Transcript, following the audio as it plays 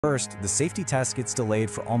First, the safety test gets delayed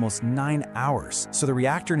for almost 9 hours, so the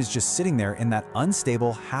reactor is just sitting there in that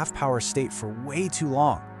unstable, half-power state for way too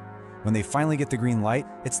long. When they finally get the green light,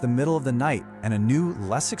 it's the middle of the night, and a new,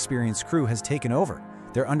 less experienced crew has taken over.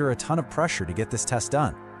 They're under a ton of pressure to get this test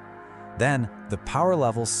done. Then, the power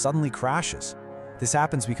level suddenly crashes. This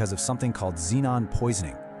happens because of something called Xenon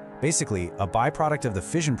Poisoning. Basically, a byproduct of the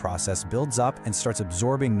fission process builds up and starts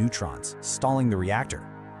absorbing neutrons, stalling the reactor.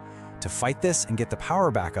 To fight this and get the power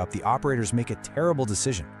back up, the operators make a terrible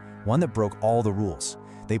decision, one that broke all the rules.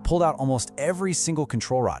 They pulled out almost every single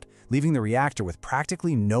control rod, leaving the reactor with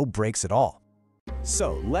practically no brakes at all.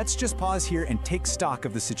 So let's just pause here and take stock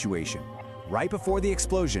of the situation. Right before the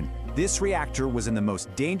explosion, this reactor was in the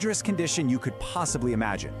most dangerous condition you could possibly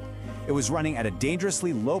imagine. It was running at a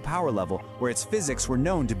dangerously low power level where its physics were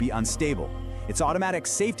known to be unstable. Its automatic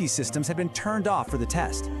safety systems had been turned off for the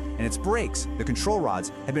test, and its brakes, the control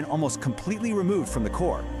rods, had been almost completely removed from the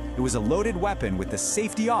core. It was a loaded weapon with the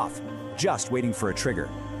safety off, just waiting for a trigger.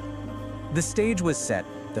 The stage was set,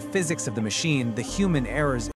 the physics of the machine, the human errors